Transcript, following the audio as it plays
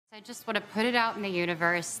just want to put it out in the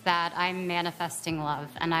universe that I'm manifesting love,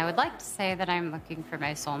 and I would like to say that I'm looking for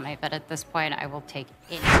my soulmate, but at this point I will take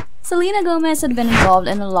it. Selena Gomez had been involved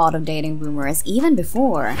in a lot of dating rumors even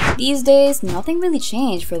before. These days, nothing really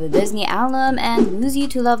changed for the Disney alum and Lose You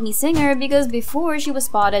to Love Me singer, because before she was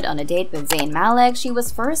spotted on a date with Zayn Malik, she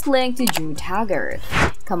was first linked to Drew Taggart.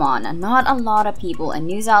 Come on, not a lot of people and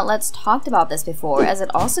news outlets talked about this before, as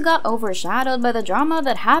it also got overshadowed by the drama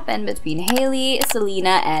that happened between Hailey,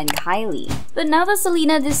 Selena, and Kylie. But now that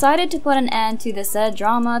Selena decided to put an end to the said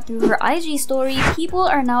drama through her IG story, people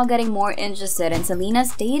are now getting more interested in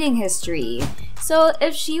Selena's dating history. So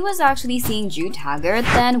if she was actually seeing Drew Taggart,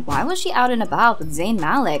 then why was she out and about with Zayn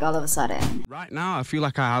Malik all of a sudden? Right now, I feel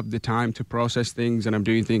like I have the time to process things and I'm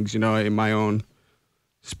doing things, in my own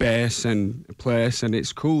space and place, and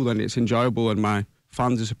it's cool and it's enjoyable and my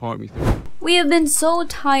fans are supporting me through it. We have been so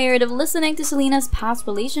tired of listening to Selena's past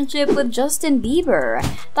relationship with Justin Bieber.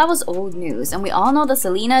 That was old news, and we all know that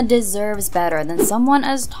Selena deserves better than someone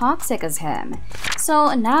as toxic as him.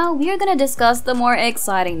 So now we are gonna discuss the more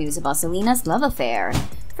exciting news about Selena's love affair.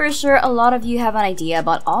 For sure, a lot of you have an idea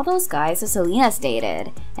about all those guys that Selena's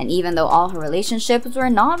dated. And even though all her relationships were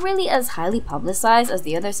not really as highly publicized as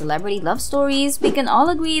the other celebrity love stories, we can all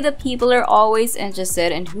agree that people are always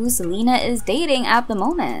interested in who Selena is dating at the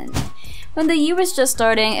moment. When the year was just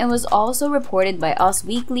starting, it was also reported by Us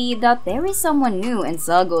Weekly that there is someone new in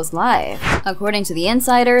Selgo's life. According to the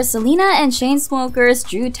insider, Selena and Chainsmokers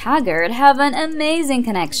Drew Taggart have an amazing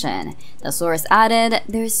connection. The source added,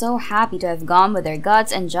 "They're so happy to have gone with their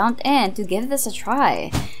guts and jumped in to give this a try.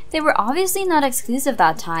 They were obviously not exclusive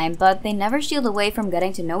that time, but they never shield away from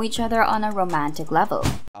getting to know each other on a romantic level."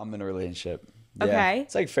 I'm in a relationship. Okay.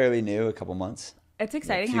 It's like fairly new, a couple months. It's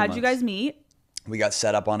exciting. Few How'd you months. guys meet? We got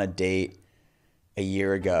set up on a date a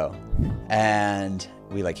year ago and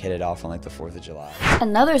we hit it off on the 4th of July.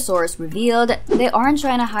 Another source revealed they aren't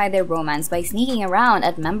trying to hide their romance by sneaking around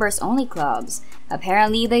at members-only clubs.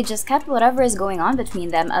 Apparently, they just kept whatever is going on between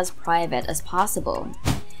them as private as possible.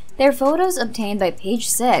 Their photos obtained by Page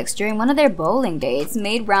 6 during one of their bowling dates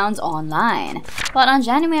made rounds online. But on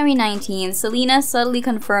January 19th, Selena subtly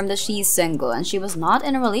confirmed that she's single and she was not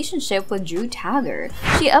in a relationship with Drew Taggart.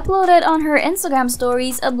 She uploaded on her Instagram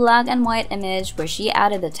stories a black and white image where she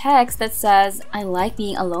added the text that says, "I like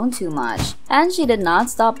being alone too much." And she did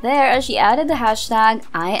not stop there, as she added the hashtag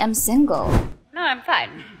 "I am single." No, I'm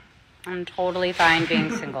fine. I'm totally fine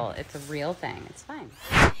being single. It's a real thing. It's fine.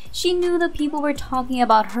 She knew that people were talking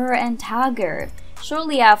about her and Taggart.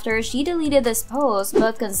 Shortly after, she deleted this post,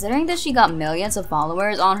 but considering that she got millions of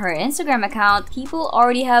followers on her Instagram account, people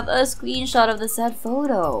already have a screenshot of the said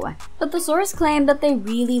photo. But the source claimed that they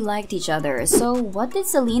really liked each other, so what did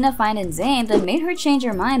Selena find in Zayn that made her change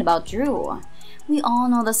her mind about Drew? We all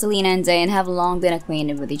know that Selena and Zayn have long been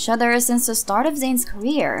acquainted with each other since the start of Zayn's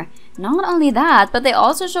career. Not only that, but they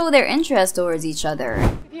also show their interest towards each other.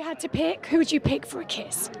 If you had to pick, who would you pick for a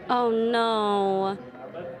kiss? Oh no.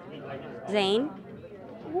 Zayn?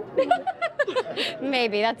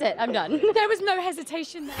 Maybe, that's it. I'm done. There was no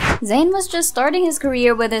hesitation there. Zayn was just starting his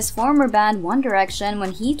career with his former band One Direction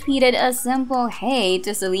when he tweeted a simple "hey"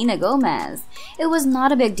 to Selena Gomez. It was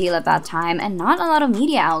not a big deal at that time, and not a lot of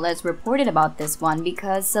media outlets reported about this one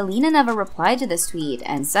because Selena never replied to this tweet,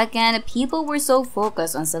 and second, people were so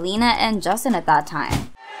focused on Selena and Justin at that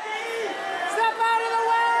time.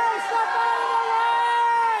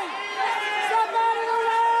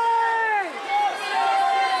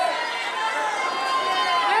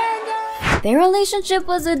 Their relationship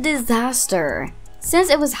was a disaster. Since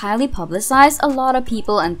it was highly publicized, a lot of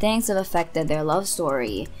people and things have affected their love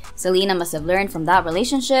story. Selena must have learned from that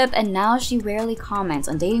relationship, and now she rarely comments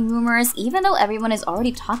on dating rumors even though everyone is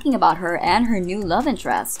already talking about her and her new love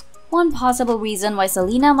interest. One possible reason why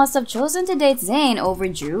Selena must have chosen to date Zayn over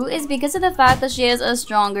Drew is because of the fact that she has a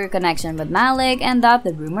stronger connection with Malik and that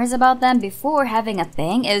the rumors about them before having a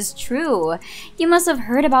thing is true. You must have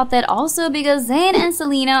heard about that also because Zayn and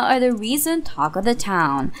Selena are the recent talk of the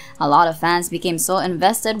town. A lot of fans became so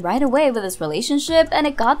invested right away with this relationship, and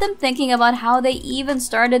it got them thinking about how they even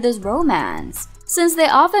started this romance. Since they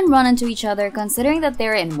often run into each other considering that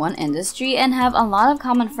they're in one industry and have a lot of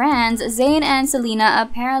common friends, Zayn and Selena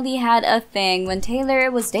apparently had a thing when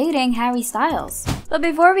Taylor was dating Harry Styles. But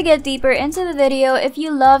before we get deeper into the video, if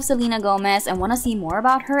you love Selena Gomez and want to see more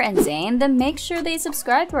about her and Zayn, then make sure they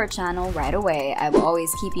subscribe to our channel right away. I will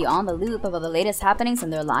always keep you on the loop about the latest happenings in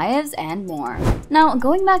their lives and more. Now,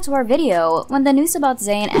 going back to our video, when the news about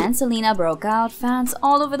Zayn and Selena broke out, fans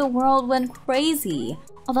all over the world went crazy.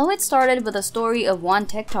 Although it started with a story of one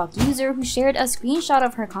TikTok user who shared a screenshot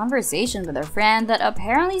of her conversation with her friend that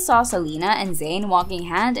apparently saw Selena and Zayn walking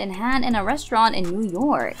hand in hand in a restaurant in New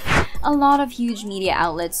York. A lot of huge media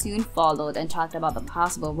outlets soon followed and talked about the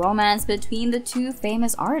possible romance between the two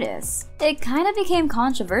famous artists. It kind of became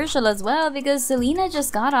controversial as well because Selena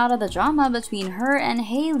just got out of the drama between her and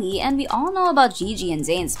Hailey, and we all know about Gigi and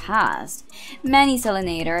Zayn's past. Many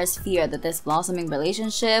Selenators feared that this blossoming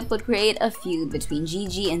relationship would create a feud between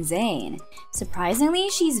Gigi and Zayn. Surprisingly,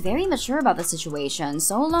 she's very mature about the situation,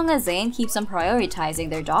 so long as Zayn keeps on prioritizing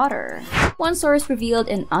their daughter. One source revealed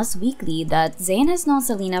in Us Weekly that Zayn has known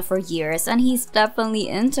Selena for years and he's definitely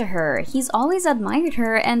into her. He's always admired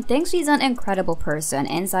her and thinks she's an incredible person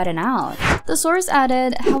inside and out. The source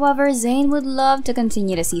added, however, Zayn would love to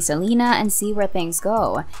continue to see Selena and see where things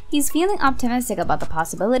go. He's feeling optimistic about the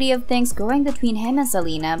possibility of things growing between him and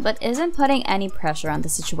Selena, but isn't putting any pressure on the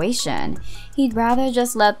situation. He'd rather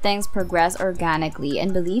just let things progress organically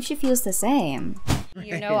and believe she feels the same.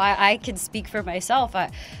 You know, I can speak for myself. I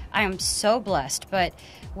am so blessed, but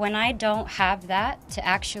when I don't have that to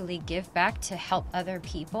actually give back to help other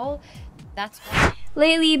people, that's why.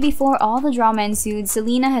 Lately, before all the drama ensued,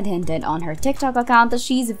 Selena had hinted on her TikTok account that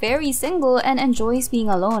she's very single and enjoys being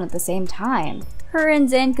alone at the same time. Her and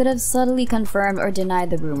Zayn could have subtly confirmed or denied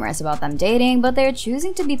the rumors about them dating, but they're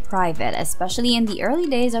choosing to be private, especially in the early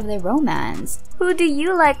days of their romance. Who do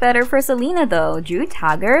you like better for Selena though, Drew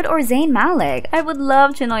Taggart or Zayn Malik? I would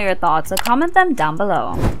love to know your thoughts, so comment them down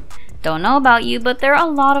below. Don't know about you, but there are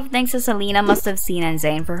a lot of things that Selena must have seen in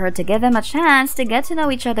Zayn for her to give him a chance to get to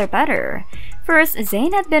know each other better. First,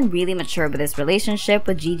 Zayn had been really mature with his relationship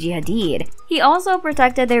with Gigi Hadid. He also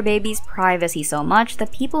protected their baby's privacy so much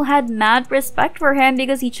that people had mad respect for him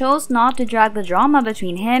because he chose not to drag the drama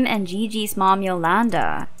between him and Gigi's mom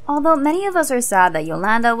Yolanda. Although many of us are sad that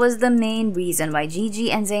Yolanda was the main reason why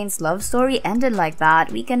Gigi and Zayn's love story ended like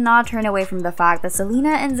that, we cannot turn away from the fact that Selena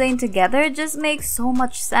and Zayn together just make so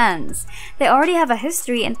much sense. They already have a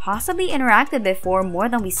history and possibly interacted before more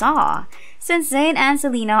than we saw. Since Zayn and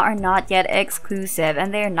Selena are not yet exclusive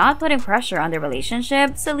and they are not putting pressure on their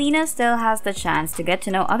relationship, Selena still has the chance to get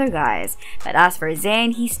to know other guys. But as for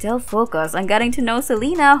Zayn, he's still focused on getting to know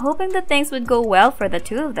Selena, hoping that things would go well for the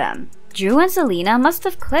two of them. Drew and Selena must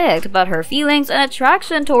have clicked, but her feelings and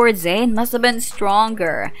attraction towards Zayn must have been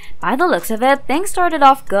stronger. By the looks of it, things started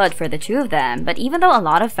off good for the two of them, but even though a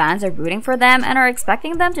lot of fans are rooting for them and are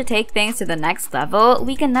expecting them to take things to the next level,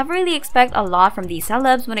 we can never really expect a lot from these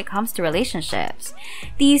celebs when it comes to relationships.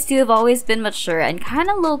 These two have always been mature and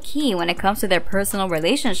kinda low-key when it comes to their personal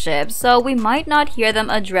relationships, so we might not hear them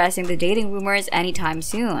addressing the dating rumors anytime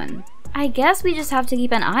soon. I guess we just have to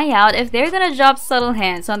keep an eye out if they're gonna drop subtle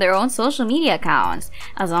hints on their own social media accounts.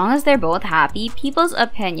 As long as they're both happy, people's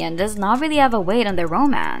opinion does not really have a weight on their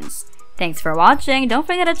romance. Thanks for watching, don't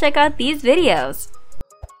forget to check out these videos!